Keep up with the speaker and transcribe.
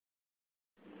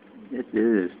It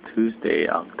is Tuesday,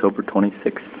 October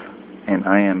 26th, and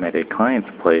I am at a client's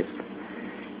place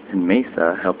in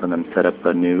Mesa helping them set up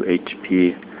a new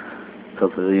HP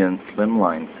Pavilion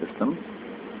Slimline system.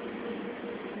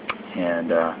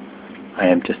 And I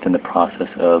am just in the process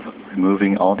of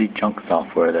removing all the junk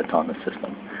software that's on the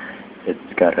system.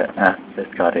 It's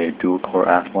got a dual-core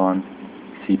Athlon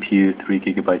CPU, 3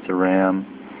 GB of RAM.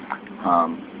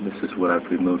 This is what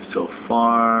I've removed so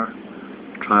far.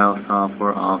 Trial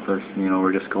software, Office,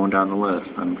 we're just going down the list.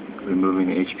 I'm removing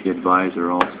the HP Advisor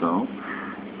also,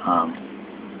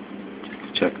 just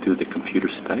to check through the computer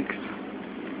specs.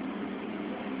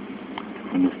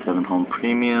 Windows 7 Home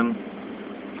Premium,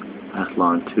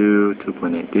 Athlon 2,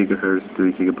 2.8 GHz,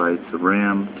 3 GB of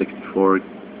RAM,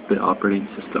 64-bit operating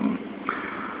system.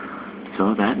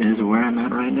 So that is where I'm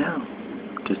at right now.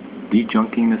 Just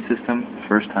de-junking the system,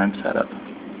 first time setup.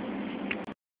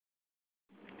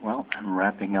 Well, I'm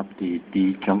wrapping up the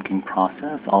de-junking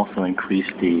process. Also increased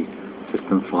the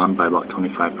system font by about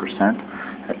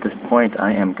 25%. At this point,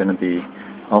 I am going to be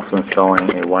also installing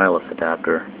a wireless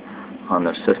adapter on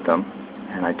the system,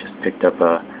 and I just picked up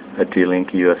a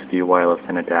D-Link USB wireless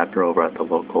and adapter over at the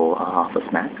local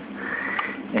Office Max,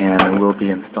 and we'll be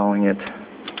installing it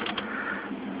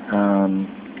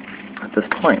at this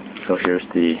point. So here's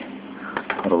the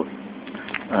little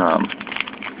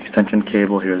extension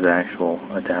cable, here's the actual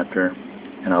adapter,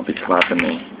 and I'll be slapping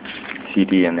the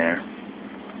CD in there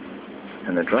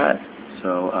and the drive.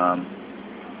 So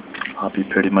I'll be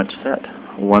pretty much set.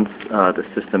 Once the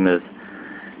system is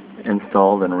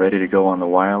installed and ready to go on the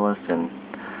wireless, and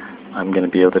I'm going to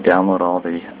be able to download all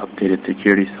the updated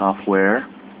security software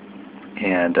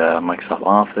and Microsoft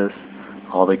Office,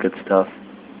 all the good stuff,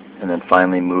 and then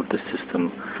finally move the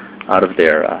system out of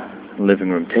their living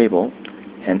room table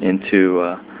and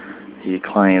into the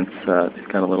client's,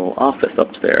 they've got a little office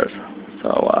upstairs.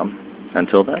 So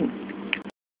until then.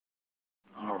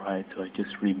 Alright, so I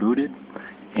just rebooted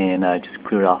and I just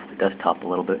cleared off the desktop a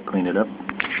little bit, cleaned it up,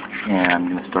 and I'm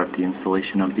going to start the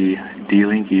installation of the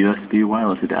D-Link USB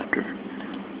wireless adapter.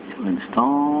 So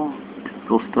install,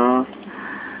 typical stuff,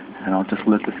 and I'll just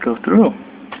let this go through.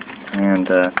 And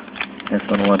this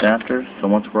little adapter, so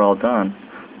once we're all done,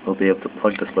 we'll be able to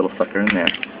plug this little sucker in there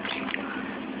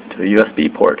to a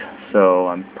USB port. So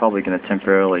I'm probably going to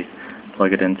temporarily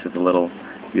plug it into the little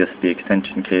USB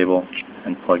extension cable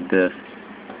and plug this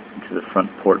into the front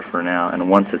port for now. And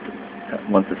once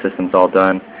the system's all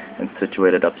done and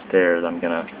situated upstairs, I'm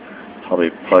going to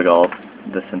probably plug all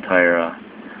this entire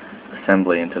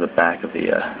assembly into the back of the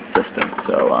system.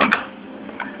 So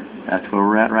that's where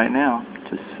we're at right now,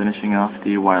 just finishing off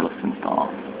the wireless install.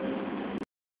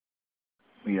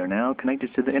 We are now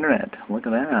connected to the internet. Look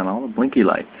at that, all the blinky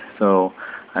lights. So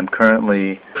I'm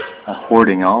currently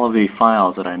hoarding all of the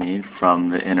files that I need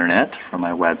from the internet, from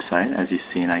my website. As you've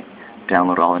seen, I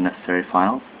download all the necessary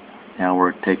files. Now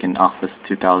we're taking Office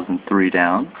 2003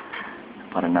 down,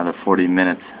 about another 40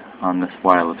 minutes on this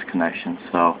wireless connection.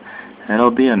 So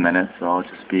it'll be a minute, so I'll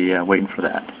just be waiting for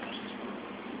that.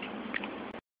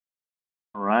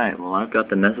 Alright, well, I've got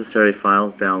the necessary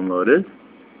files downloaded.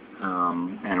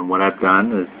 And what I've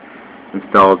done is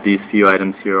installed these few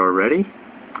items here already,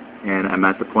 and I'm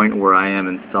at the point where I am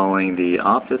installing the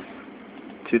Office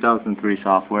 2003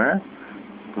 software.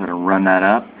 I'm going to run that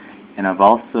up, and I've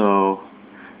also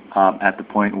at the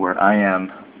point where I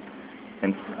am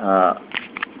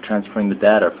transferring the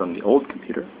data from the old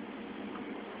computer.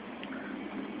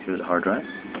 Here's the hard drive.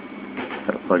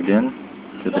 Got it plugged in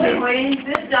to the new.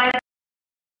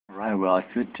 Alright, well, I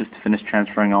just finished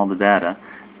transferring all the data.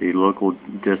 The local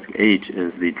disk H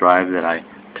is the drive that I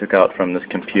took out from this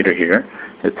computer here.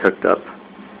 It's hooked up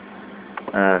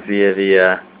via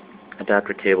the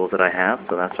adapter cables that I have.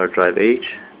 So that's our drive H,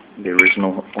 the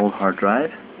original old hard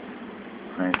drive,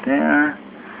 right there.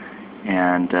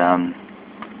 And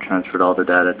transferred all the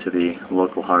data to the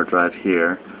local hard drive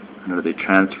here under the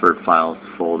transferred files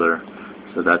folder.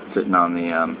 So that's sitting on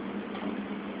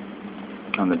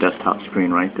the desktop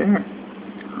screen right there.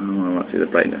 Oh, let's see, the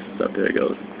brightness is up. There it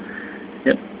goes.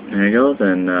 Yep, there it goes.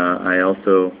 And I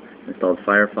also installed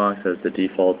Firefox as the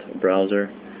default browser,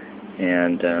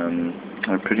 and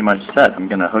I'm pretty much set. I'm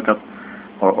going to hook up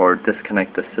or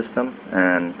disconnect the system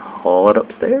and haul it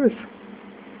upstairs.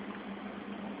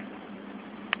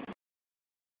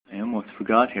 I almost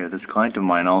forgot here, this client of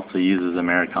mine also uses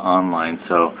America Online,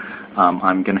 so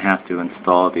I'm going to have to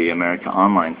install the America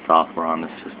Online software on the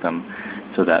system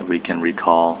so that we can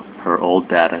recall her old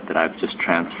data that I've just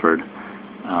transferred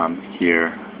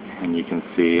here. And you can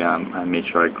see I made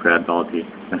sure I grabbed all the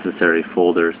necessary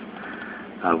folders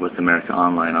with America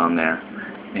Online on there.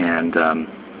 And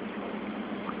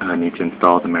need to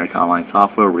install the America Online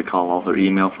software, recall all her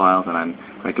email files, and I'm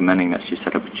recommending that she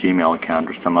set up a Gmail account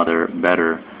or some other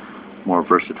better, more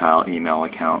versatile email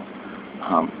account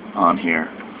on here.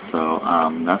 So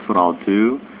that's what I'll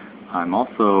do. I'm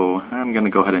going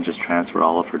to go ahead and just transfer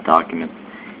all of her documents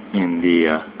in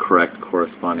the correct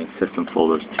corresponding system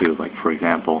folders too. Like for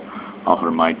example, all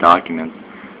her My Documents.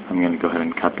 I'm going to go ahead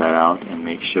and cut that out and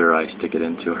make sure I stick it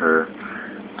into her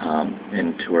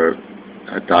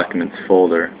Documents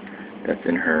folder that's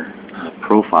in her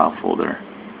Profile folder.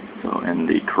 So in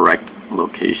the correct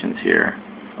locations here,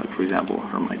 like for example,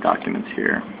 her My Documents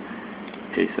here,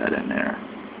 paste that in there,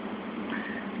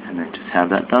 and then just have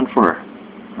that done for her.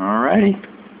 Alrighty.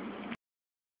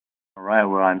 Alright,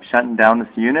 well, I'm shutting down this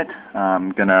unit.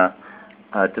 I'm gonna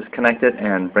disconnect it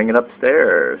and bring it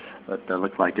upstairs. But it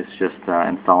looks like it's just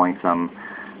installing some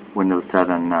Windows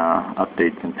 7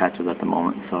 updates and patches at the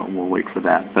moment, so we'll wait for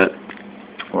that. But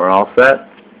we're all set,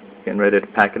 getting ready to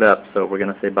pack it up. So we're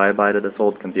gonna say bye-bye to this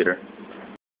old computer.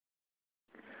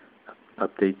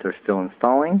 Updates are still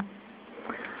installing.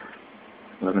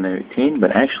 11:18,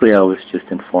 but actually I was just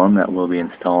informed that we'll be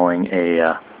installing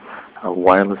a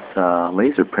wireless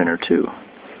laser printer too.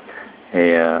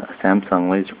 A Samsung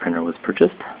laser printer was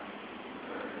purchased,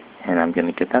 and I'm going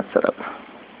to get that set up.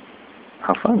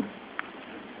 How fun!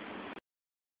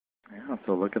 Yeah,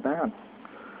 so look at that.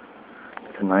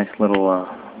 It's a nice little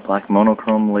black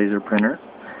monochrome laser printer.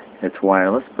 It's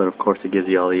wireless, but of course it gives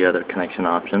you all the other connection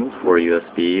options for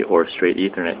USB or straight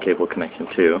Ethernet cable connection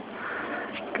too.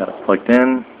 Got it plugged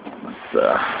in. Let's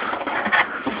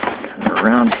turn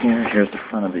around here. Here's the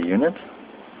front of the unit.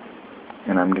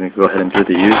 And I'm going to go ahead and do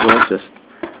the usual, just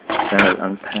standard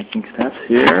unpacking steps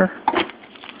here.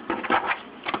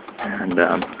 And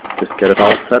just get it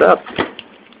all set up.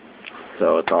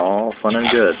 So it's all fun and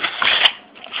good.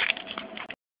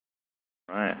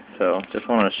 Alright, so just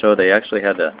wanted to show they actually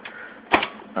had the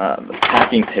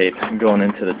packing tape going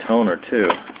into the toner too.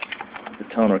 The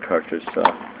toner cartridge, so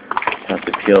have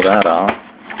to peel that off.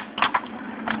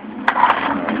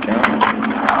 There we go.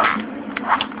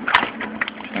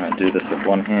 Trying to do this with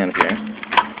one hand here.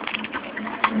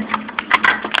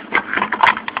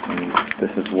 And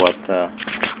this is what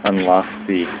unlocks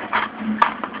the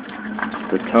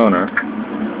toner.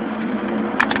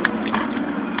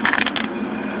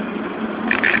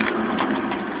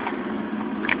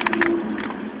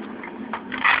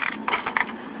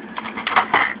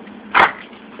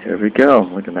 There we go.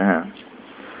 Look at that.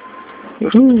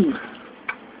 Woohoo!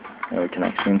 Now we can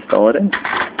actually install it in.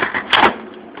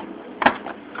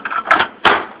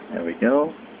 There we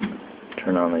go.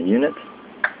 Turn on the unit.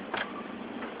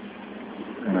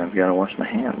 And I've got to wash my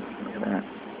hands. Look at that.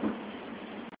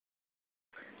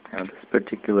 Now this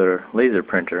particular laser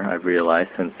printer, I've realized,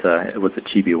 since it was a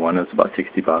cheapy one, it was about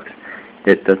 $60,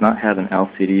 it does not have an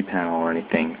LCD panel or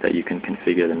anything that you can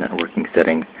configure the networking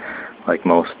settings like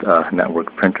most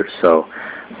network printers. So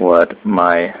what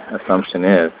my assumption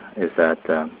is that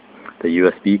the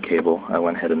USB cable I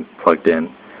went ahead and plugged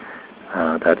in,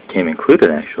 that came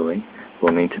included actually,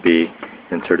 will need to be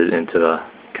inserted into the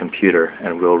computer,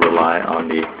 and will rely on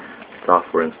the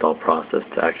software install process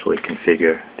to actually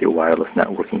configure the wireless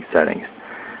networking settings.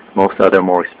 Most other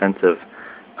more expensive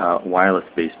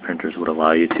wireless-based printers would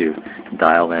allow you to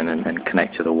dial in and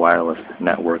connect to the wireless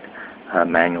network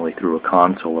manually through a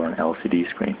console or an LCD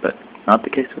screen, but not the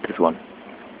case with this one.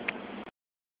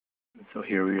 So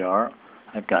here we are.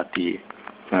 I've got the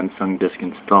Samsung disk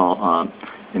install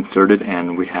inserted,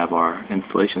 and we have our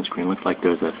installation screen. Looks like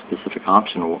there's a specific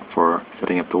option for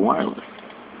setting up the wireless.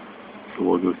 So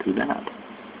we'll go through that.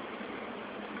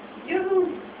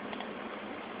 Yoo-hoo.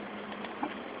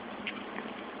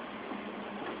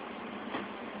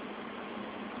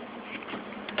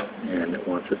 And it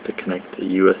wants us to connect the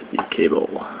USB cable.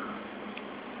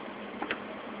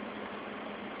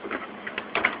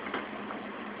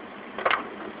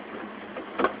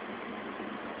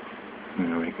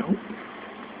 There we go.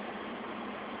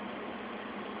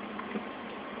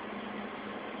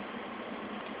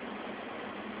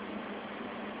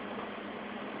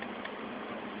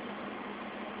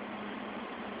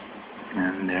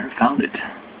 And there, found it.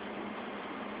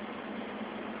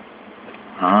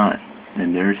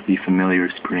 And there's the familiar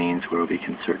screens where we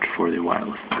can search for the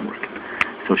wireless network.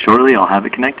 So shortly I'll have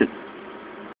it connected.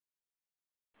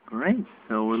 Great,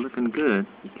 so we're looking good.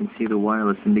 You can see the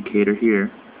wireless indicator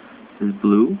here is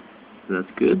blue, so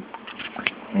that's good.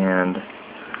 And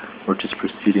we're just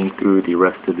proceeding through the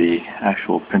rest of the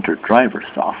actual printer driver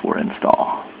software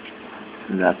install.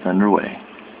 So that's underway.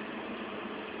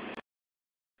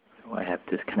 So I have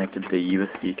disconnected the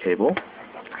USB cable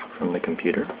from the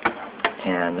computer,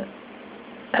 and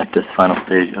at this final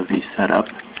stage of the setup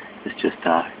is just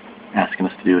asking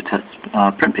us to do a test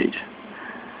print page,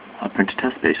 a print to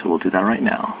test page. So we'll do that right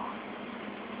now.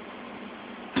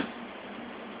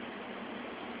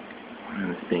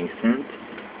 And it's being sent.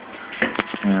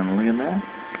 And look at that.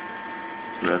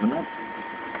 It's revving up.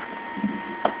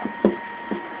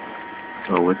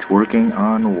 So it's working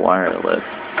on wireless.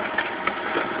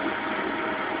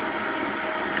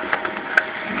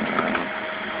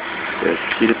 There's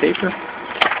a sheet of paper.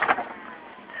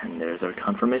 And there's our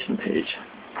confirmation page.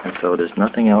 And so there's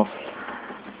nothing else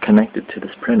connected to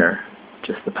this printer,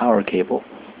 just the power cable.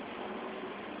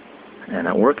 And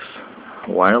it works.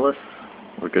 Wireless.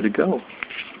 We're good to go.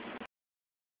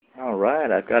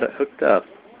 Alright, I've got it hooked up.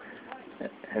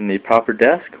 In the proper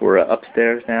desk, we're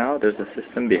upstairs now. There's a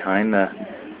system behind the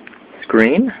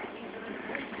screen.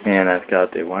 And I've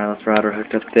got the wireless router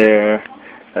hooked up there.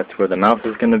 That's where the mouse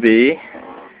is going to be.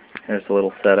 There's a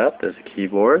little setup. There's a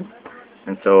keyboard.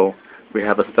 And so we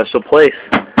have a special place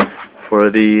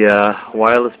for the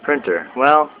wireless printer.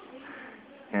 Well,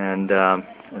 and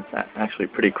it's actually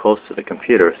pretty close to the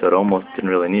computer, so it almost didn't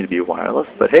really need to be wireless.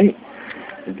 But hey,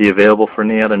 it'd be available for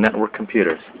any other network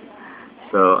computers.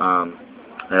 So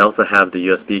I also have the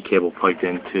USB cable plugged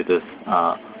into this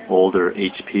older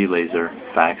HP laser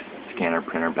fax scanner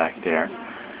printer back there.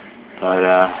 But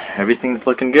everything's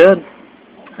looking good.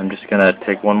 I'm just going to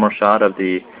take one more shot of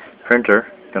the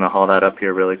printer. Going to haul that up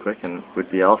here really quick and we'd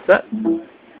be all set.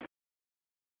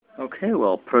 Okay,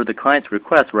 well, per the client's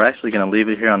request, we're actually going to leave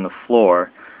it here on the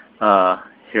floor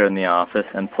here in the office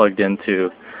and plugged into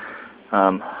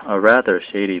a rather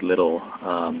shady little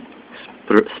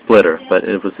splitter, but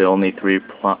it was the only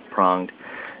three-pronged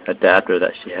adapter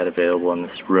that she had available in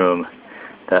this room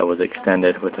that was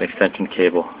extended with an extension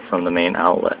cable from the main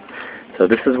outlet. So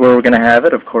this is where we're going to have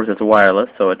it. Of course, it's wireless,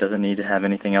 so it doesn't need to have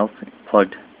anything else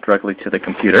plugged directly to the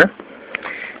computer.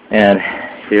 And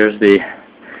here's the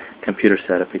computer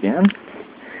setup again.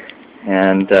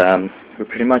 And we're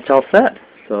pretty much all set.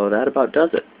 So that about does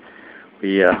it.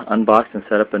 We unboxed and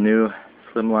set up a new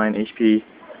slimline HP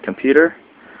computer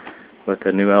with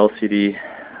a new LCD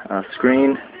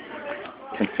screen,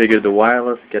 configured the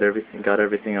wireless, got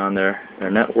everything on their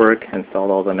network,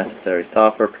 installed all the necessary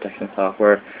software, protection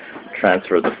software,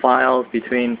 transferred the files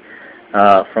between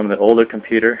from the older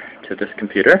computer to this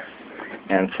computer,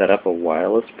 and set up a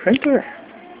wireless printer.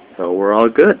 So we're all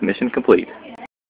good. Mission complete.